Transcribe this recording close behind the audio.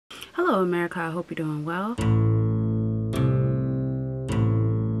Hello, America. I hope you're doing well.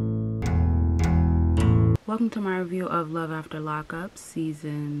 Welcome to my review of Love After Lockup,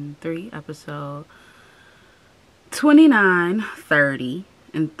 Season 3, Episode 29, 30,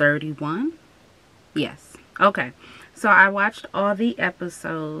 and 31. Yes. Okay. So I watched all the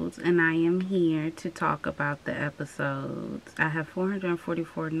episodes, and I am here to talk about the episodes. I have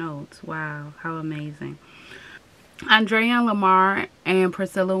 444 notes. Wow. How amazing. Andrea and Lamar and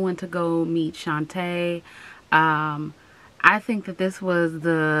Priscilla went to go meet Shantae. I think that this was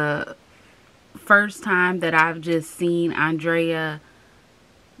the first time that I've just seen Andrea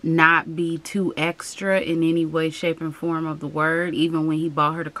not be too extra in any way, shape, and form of the word. Even when he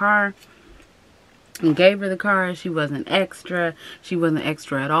bought her the car and gave her the car, she wasn't extra. She wasn't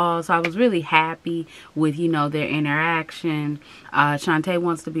extra at all. So I was really happy with, their interaction. Shantae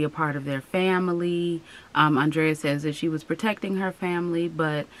wants to be a part of their family. Andrea says that she was protecting her family,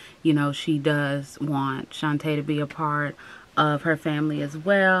 but, she does want Shantae to be a part of her family as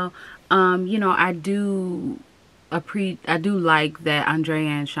well. I do like that Andrea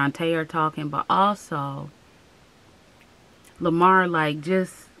and Shantae are talking, but also Lamar,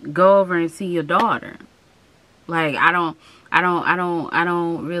 just go over and see your daughter. I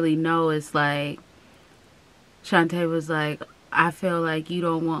don't really know. It's like Shantae was like, I feel like you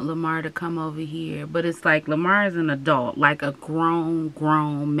don't want Lamar to come over here, but it's like Lamar is an adult, like a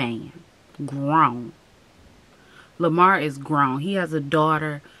grown man. Grown. Lamar is grown. He has a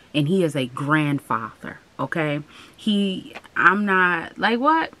daughter and he is a grandfather. Okay? I'm not like,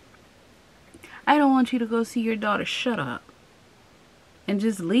 what? I don't want you to go see your daughter. Shut up. And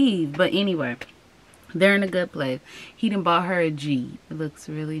just leave. But anyway, they're in a good place. He done bought her a Jeep. It looks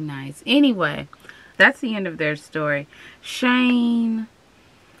really nice. Anyway, that's the end of their story. Shane,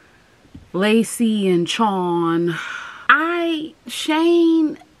 Lacey, and Sean.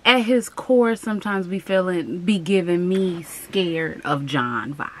 Shane at his core sometimes be giving me scared of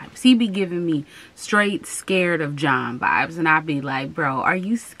John vibes. He be giving me straight scared of John vibes. And I'd be like, bro, are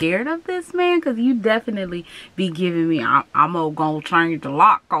you scared of this man? Because you definitely be giving me, I'm gonna change the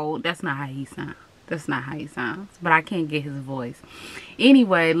lock code. That's not how he sounds. That's not how he sounds. But I can't get his voice.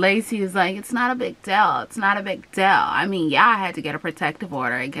 Anyway, Lacey is like, it's not a big deal. It's not a big deal. I mean, yeah, I had to get a protective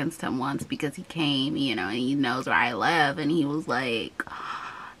order against him once because he came, and he knows where I live. And he was like,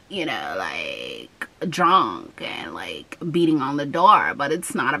 drunk and beating on the door, but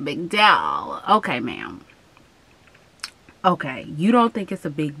it's not a big deal. Okay, ma'am. Okay, you don't think it's a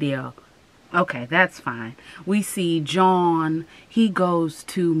big deal. Okay, that's fine. We see John. He goes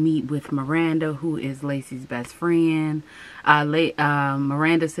to meet with Miranda, who is Lacey's best friend.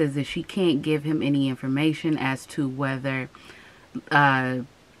 Miranda says that she can't give him any information as to whether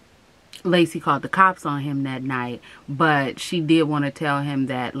Lacey called the cops on him that night, but she did want to tell him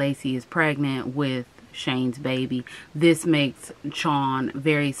that Lacey is pregnant with Shane's baby. This makes Sean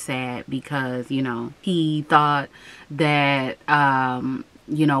very sad because, he thought that, one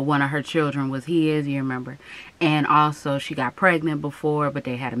of her children was his, you remember? And also she got pregnant before, but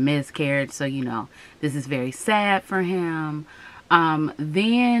they had a miscarriage. So, this is very sad for him.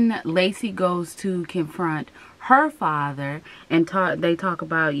 Then Lacey goes to confront her father and they talk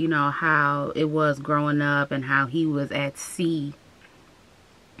about, how it was growing up and how he was at sea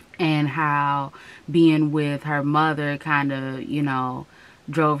and how being with her mother kind of,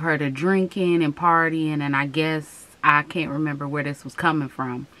 drove her to drinking and partying. And I guess I can't remember where this was coming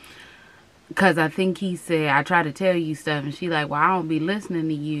from. Because I think he said, I try to tell you stuff. And she like, well, I don't be listening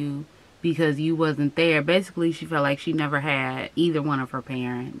to you because you wasn't there. Basically, she felt like she never had either one of her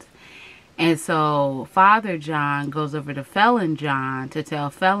parents. And so Father John goes over to Felon John to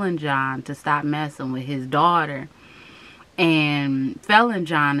tell Felon John to stop messing with his daughter. And Felon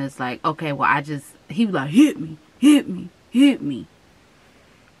John is like, okay, well, he was like, hit me, hit me, hit me.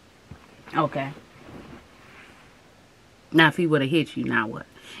 Okay. Now, if he would have hit you, now what?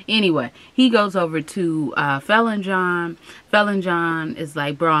 Anyway, he goes over to Felon John. Felon John is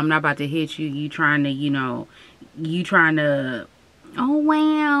like, bro, I'm not about to hit you. You trying to, oh,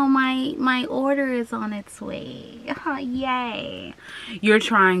 wow, my order is on its way. Oh, yay. You're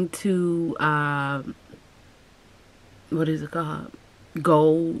trying to, what is it called?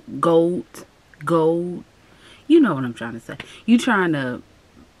 Goat. You know what I'm trying to say. You trying to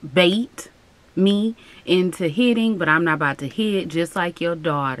bait me into hitting, but I'm not about to hit, just like your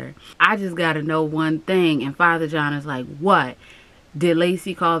daughter. I just got to know one thing. And Father John is like, what? Did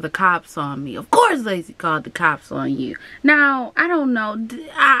Lacey call the cops on me? Of course Lacey called the cops on you. Now, I don't know.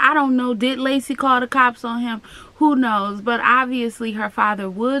 I don't know. Did Lacey call the cops on him? Who knows? But obviously her father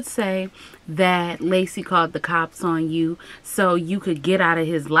would say that Lacey called the cops on you so you could get out of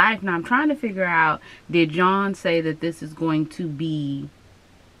his life. Now, I'm trying to figure out, did John say that this is going to be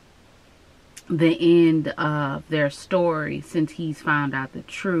the end of their story since he's found out the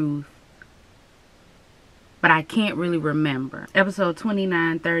truth? But I can't really remember. Episode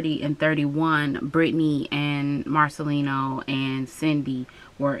 29, 30, and 31, Brittany and Marcelino and Cindy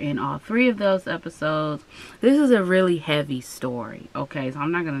were in all 3 of those episodes. This is a really heavy story, okay? So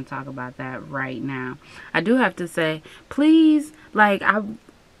I'm not going to talk about that right now. I do have to say, please, like, I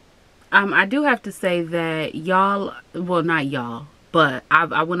do have to say that y'all, well, not y'all, but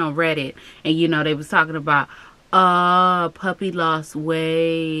I went on Reddit and, you know, they was talking about, puppy lost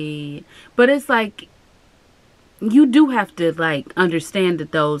weight. But it's like, you do have to, like, understand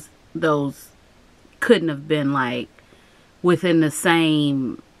that those couldn't have been, like, within the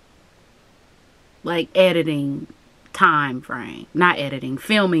same, like, editing time frame. Not editing,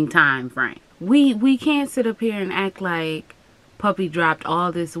 filming time frame. We can't sit up here and act like Puppy dropped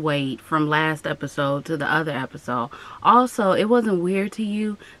all this weight from last episode to the other episode. Also, it wasn't weird to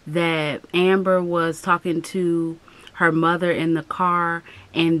you that Amber was talking to her mother in the car,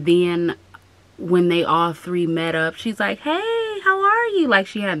 and then when they all 3 met up, she's like, hey, how are you? Like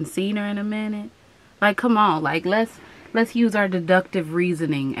she hadn't seen her in a minute. Like, come on, like let's use our deductive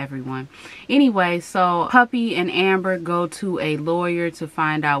reasoning, everyone. Anyway, so Puppy and Amber go to a lawyer to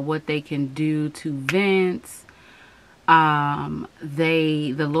find out what they can do to Vince. The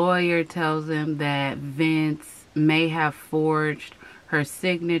lawyer tells them that Vince may have forged her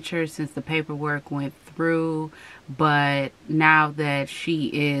signature since the paperwork went through, but now that she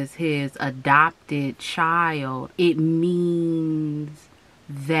is his adopted child, it means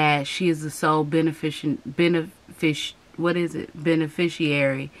that she is the sole beneficiary,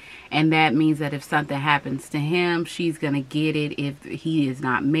 and that means that if something happens to him, she's gonna get it if he is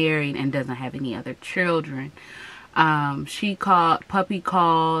not married and doesn't have any other children. Puppy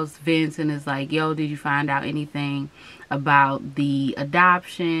calls Vince and is like, yo, did you find out anything about the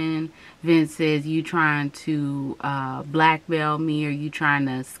adoption? Vince says, you trying to blackmail me, or you trying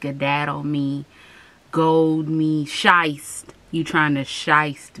to skedaddle me, gold me, shiest. You trying to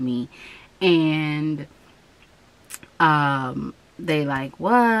shiest me. And they like,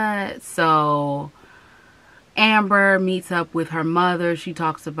 what? So Amber meets up with her mother. She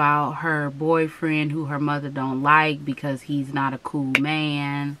talks about her boyfriend who her mother don't like because he's not a cool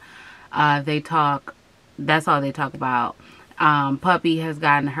man. That's all they talk about. Puppy has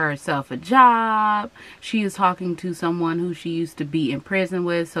gotten herself a job. She is talking to someone who she used to be in prison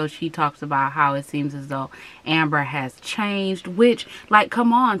with. So she talks about how it seems as though Amber has changed. Which, like,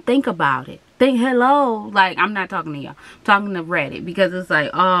 come on, think about it. Hello. Like, I'm not talking to y'all. I'm talking to Reddit. Because it's like,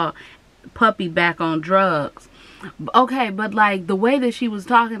 oh, Puppy back on drugs. Okay, but like the way that she was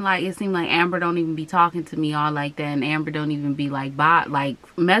talking, like it seemed like Amber don't even be talking to me all like that, and Amber don't even be like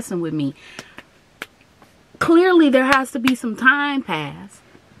messing with me. Clearly there has to be some time pass,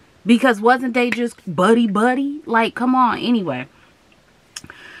 because wasn't they just buddy? Like, come on. Anyway,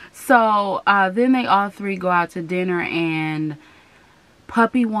 so then they all 3 go out to dinner, and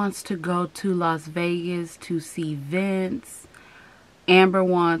Puppy wants to go to Las Vegas to see Vince. Amber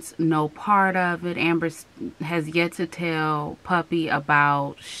wants no part of it. Amber has yet to tell Puppy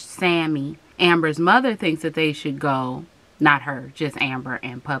about Sammy. Amber's mother thinks that they should go, not her, just Amber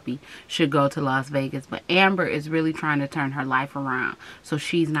and Puppy should go to Las Vegas. But Amber is really trying to turn her life around, so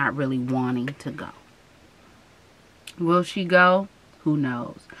she's not really wanting to go. Will she go? Who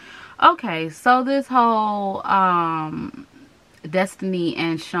knows? Okay, so this whole Destiny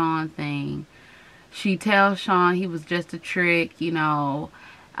and Sean thing. She tells Sean he was just a trick, you know,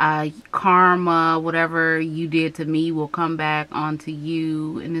 karma, whatever you did to me will come back onto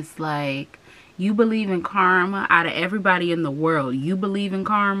you. And it's like, you believe in karma? Out of everybody in the world, you believe in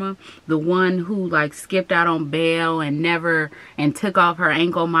karma? The one who like skipped out on bail and took off her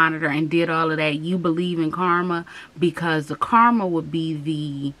ankle monitor and did all of that, you believe in karma? Because the karma would be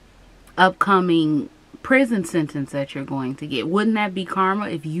the upcoming prison sentence that you're going to get. Wouldn't that be karma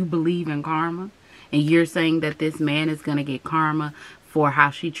if you believe in karma? And you're saying that this man is going to get karma for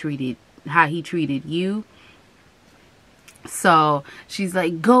how he treated you. So she's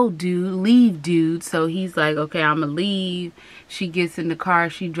like, go dude, leave dude. So he's like, okay, I'm gonna leave. She gets in the car,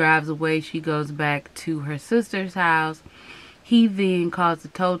 she drives away, she goes back to her sister's house. He then calls the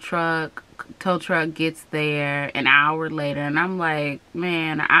tow truck, tow truck gets there an hour later, and I'm like,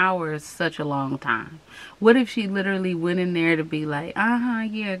 man, an hour is such a long time. What if she literally went in there to be like,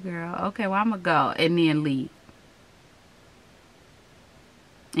 yeah, girl, okay, well, I'm gonna go, and then leave,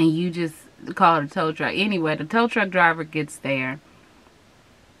 and you just call the tow truck. Anyway, the tow truck driver gets there.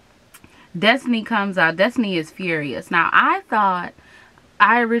 Destiny comes out. Destiny is furious. Now, I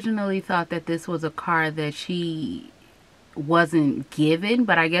originally thought that this was a car that she wasn't given,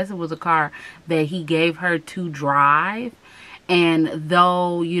 but I guess it was a car that he gave her to drive. And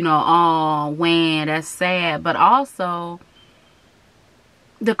though, you know, oh man, that's sad, but also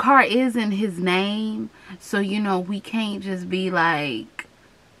the car is in his name, so you know, we can't just be like,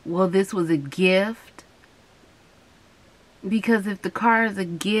 well, this was a gift, because if the car is a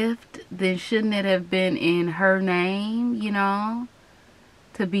gift, then shouldn't it have been in her name, you know,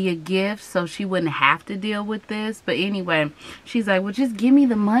 to be a gift, so she wouldn't have to deal with this. But anyway, she's like, well, just give me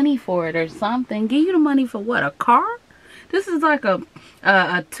the money for it or something. Give you the money for what? A car? This is like a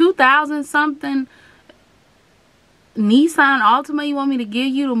 2000 something Nissan Altima. You want me to give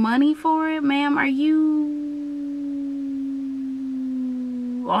you the money for it? Ma'am, are you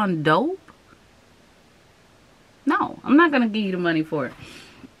on dope? No, I'm not gonna give you the money for it.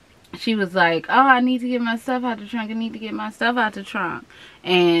 She was like, oh, I need to get my stuff out the trunk. I need to get my stuff out the trunk.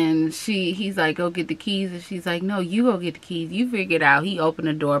 And he's like, go get the keys. And she's like, no, you go get the keys. You figure it out. He opened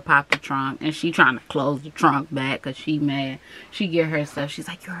the door, popped the trunk. And she trying to close the trunk back because she mad. She get her stuff. She's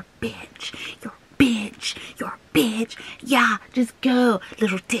like, you're a bitch. You're a bitch. You're a bitch. Yeah, just go,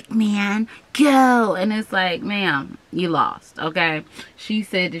 little dick man. Go. And it's like, ma'am, you lost, okay? She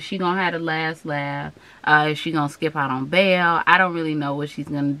said that she gonna have the last laugh. Is she gonna skip out on bail? I don't really know what she's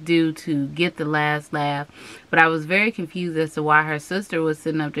gonna do to get the last laugh. But I was very confused as to why her sister was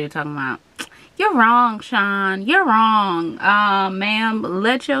sitting up there talking about, you're wrong, Sean. You're wrong. Ma'am,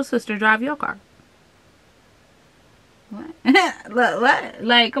 let your sister drive your car. What? What?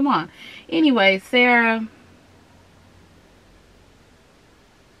 Like, come on. Anyway, Sarah.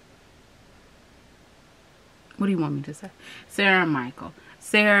 What do you want me to say? Sarah and Michael.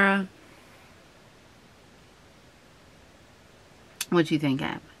 Sarah. What you think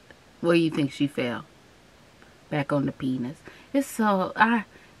happened? Where you think she fell? Back on the penis. It's so, I'm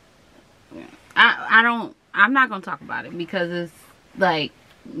not going to talk about it because it's like,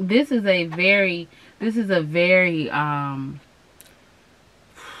 this is a very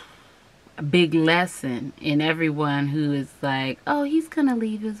big lesson in everyone who is like, oh, he's going to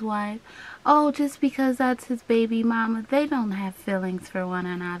leave his wife. Oh, just because that's his baby mama. They don't have feelings for one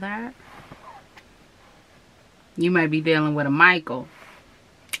another. You might be dealing with a Michael.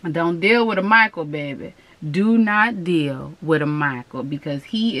 Don't deal with a Michael, baby. Do not deal with a Michael because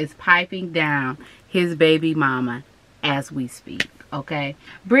he is piping down his baby mama as we speak. Okay.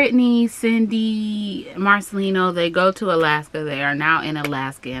 Brittany, Cindy, Marcelino, they go to Alaska. They are now in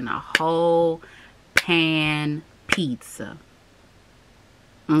Alaska in a whole pan pizza.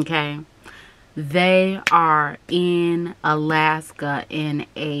 Okay. They are in Alaska in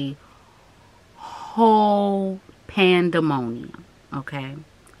a whole pandemonium. Okay.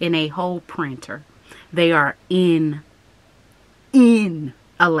 In a whole printer. They are in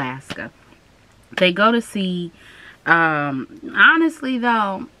Alaska. They go to see, honestly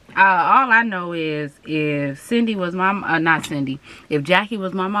though, all I know is if Cindy was my, not Cindy, if Jackie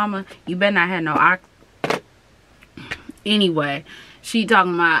was my mama, you better not have no ox. Anyway, she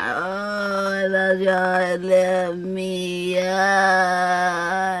talking about, oh, I love y'all, love me,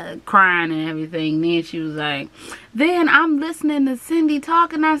 crying and everything. Then she was like, then I'm listening to Cindy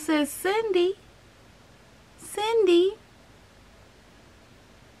talk, and I said, Cindy,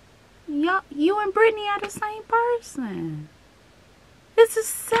 you and Brittany are the same person. This is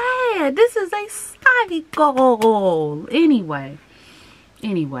sad. This is a cycle. Anyway,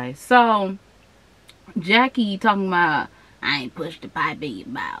 so Jackie talking about, I ain't pushed the pipe in your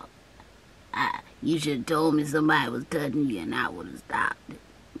mouth. You should have told me somebody was touching you and I would have stopped it.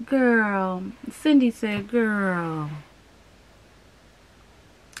 Girl, Cindy said, girl.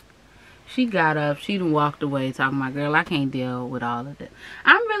 She got up. She done walked away talking about, girl, I can't deal with all of this.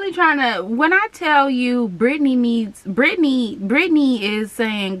 I'm really trying to, when I tell you Brittany is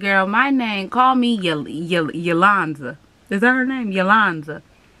saying, girl, my name, call me Yolanda. Is that her name? Yolanda.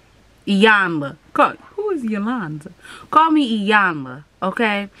 Iyanla. Who is Yolanda? Call me Iyanla,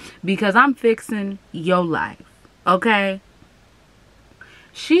 okay? Because I'm fixing your life, okay?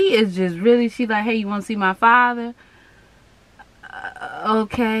 She is just really, she's like, hey, you want to see my father?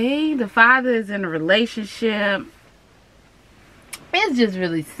 Okay, the father is in a relationship. It's just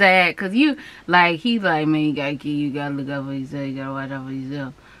really sad because you, like, he's like, man, you gotta look out for yourself, you gotta watch out for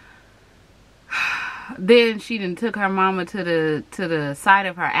yourself. Then she done took her mama to the site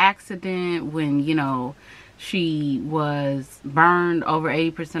of her accident when, you know, she was burned over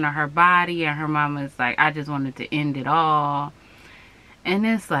 80% of her body, and her mama's like, I just wanted to end it all. And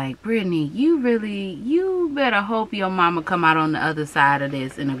it's like, Brittany, you better hope your mama come out on the other side of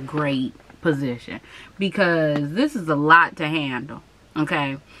this in a great position, because this is a lot to handle.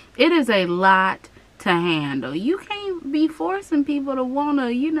 Okay, it is a lot to handle. You can't be forcing people to want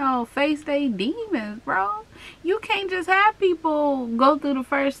to, you know, face their demons, bro. You can't just have people go through the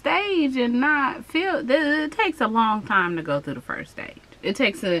first stage and not feel. It takes a long time to go through the first stage. It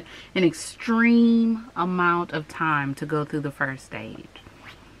takes an extreme amount of time to go through the first stage.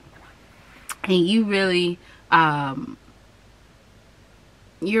 And you really,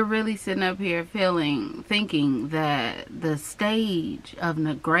 you're really sitting up here thinking that the stage of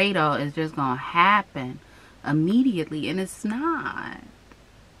Negredo is just going to happen immediately. And it's not.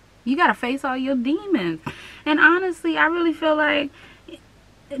 You got to face all your demons. And honestly, I really feel like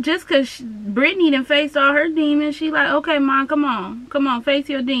just because Brittany done faced all her demons, she like, okay, Mom, come on, face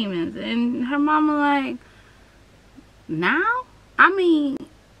your demons. And her mama like, now? I mean,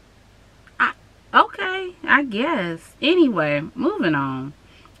 okay, I guess. Anyway, moving on,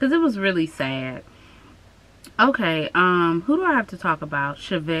 because it was really sad. Okay, who do I have to talk about?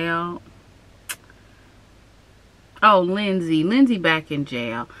 Chevelle. Oh, Lindsay back in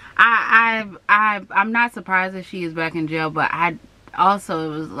jail. I'm not surprised that she is back in jail, but I also,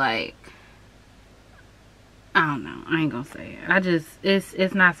 it was like, I don't know, I ain't gonna say it.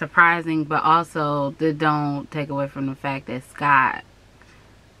 It's not surprising, but also that don't take away from the fact that Scott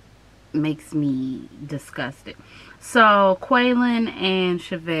makes me disgusted. So Quaylen and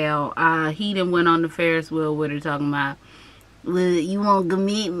Chevelle, he done went on the Ferris wheel with her talking about, well, you want to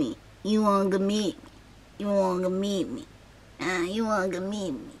meet me, you want to meet me, you want to meet me, you want to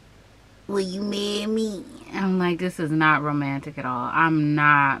meet me, will you marry me? I'm like, this is not romantic at all. I'm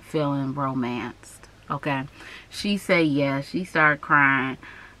not feeling romanced. Okay, she said yes. She started crying.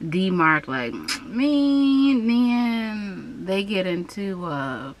 D-Mark like, man, then they get into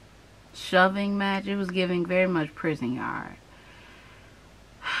a shoving match. It was giving very much prison yard.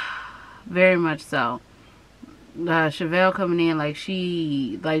 Very much so. Chevelle coming in like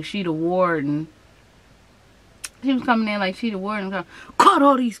she the warden. She was coming in like she the warden. Cut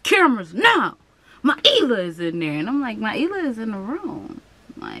all these cameras now. Maila is in there. And I'm like, Maila is in the room.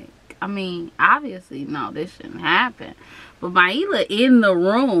 Like, I mean, obviously, no, this shouldn't happen. But Maila in the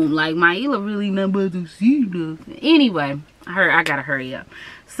room. Like, Maila really not about to see nothing. Anyway, I gotta hurry up.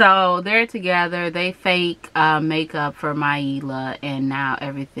 So, they're together. They fake makeup for Maila. And now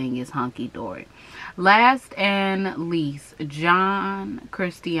everything is hunky-dory. Last and least, John,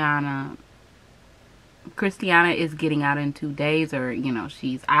 Christiana. Christiana is getting out in 2 days. Or, you know,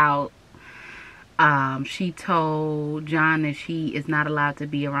 she's out. She told John that she is not allowed to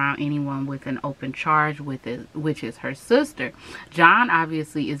be around anyone with an open charge with it, which is her sister. John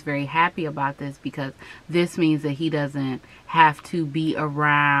obviously is very happy about this because this means that he doesn't have to be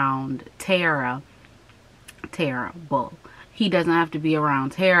around Tara. Bull. He doesn't have to be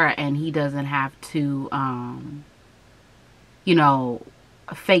around Tara, and he doesn't have to, you know,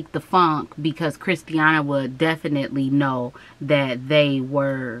 fake the funk, because Christiana would definitely know that they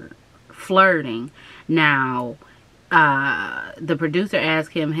were flirting. Now, the producer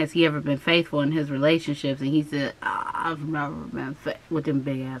asked him, has he ever been faithful in his relationships? And he said, I've never been faithful with them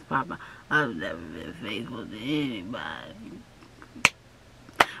big ass papa. I've never been faithful to anybody.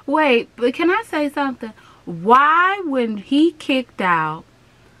 Wait, but can I say something? Why, when he kicked out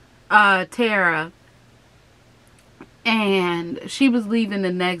Tara and she was leaving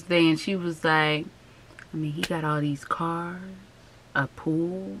the next day, and she was like, I mean, he got all these cars, a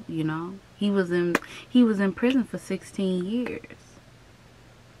pool, you know. He was in prison for 16 years.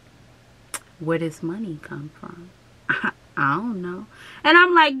 Where does money come from? I don't know. And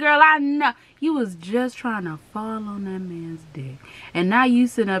I'm like, girl, I know. You was just trying to fall on that man's dick. And now you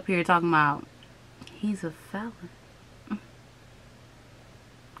sitting up here talking about he's a felon.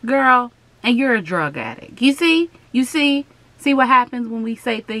 Girl, and you're a drug addict. You see? You see? See what happens when we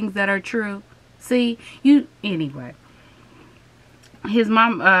say things that are true? See? Anyway. His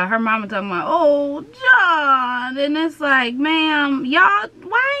mom, her mama talking about, oh, John. And it's like, ma'am, y'all,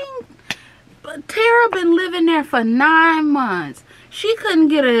 why ain't Tara been living there for 9 months? She couldn't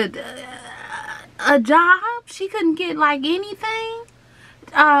get a job. She couldn't get, like, anything.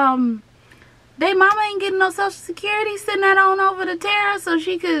 They mama ain't getting no Social Security. Send that on over to Tara so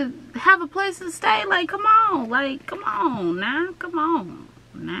she could have a place to stay. Like, come on. Like, come on now. Come on.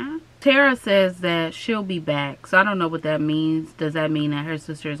 nah. Tara says that she'll be back. So I don't know what that means. Does that mean that her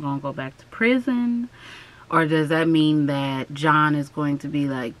sister is going to go back to prison? Or does that mean that John is going to be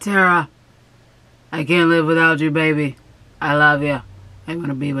like, Tara, I can't live without you, baby. I love you. I want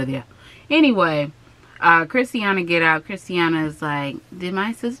to be with you. Anyway, Christiana get out. Christiana is like, did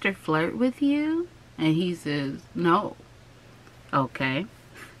my sister flirt with you? And he says, no. Okay.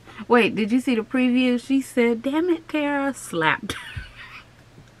 Wait, did you see the preview? She said, damn it, Tara. Slapped.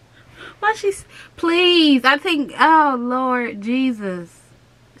 Why she's, please. I think, oh, Lord Jesus.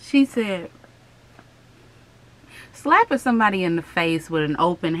 She said, slapping somebody in the face with an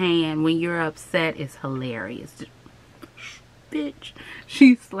open hand when you're upset is hilarious. Just, bitch.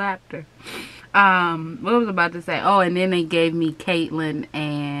 She slapped her. What was I about to say? Oh, and then they gave me Caitlin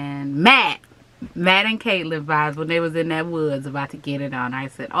and Matt and Caitlin vibes when they was in that woods about to get it on. I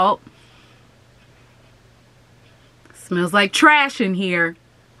said, oh, smells like trash in here.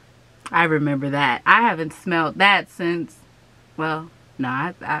 I remember that. I haven't smelled that since, well,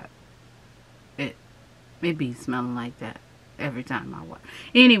 no, it be smelling like that every time I walk.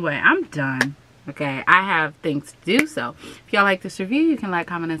 Anyway, I'm done. Okay, I have things to do. So if y'all like this review, you can like,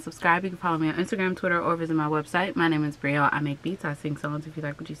 comment, and subscribe. You can follow me on Instagram, Twitter, or visit my website. My name is Brielle. I make beats. I sing songs. If you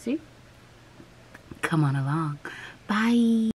like what you see, come on along. Bye.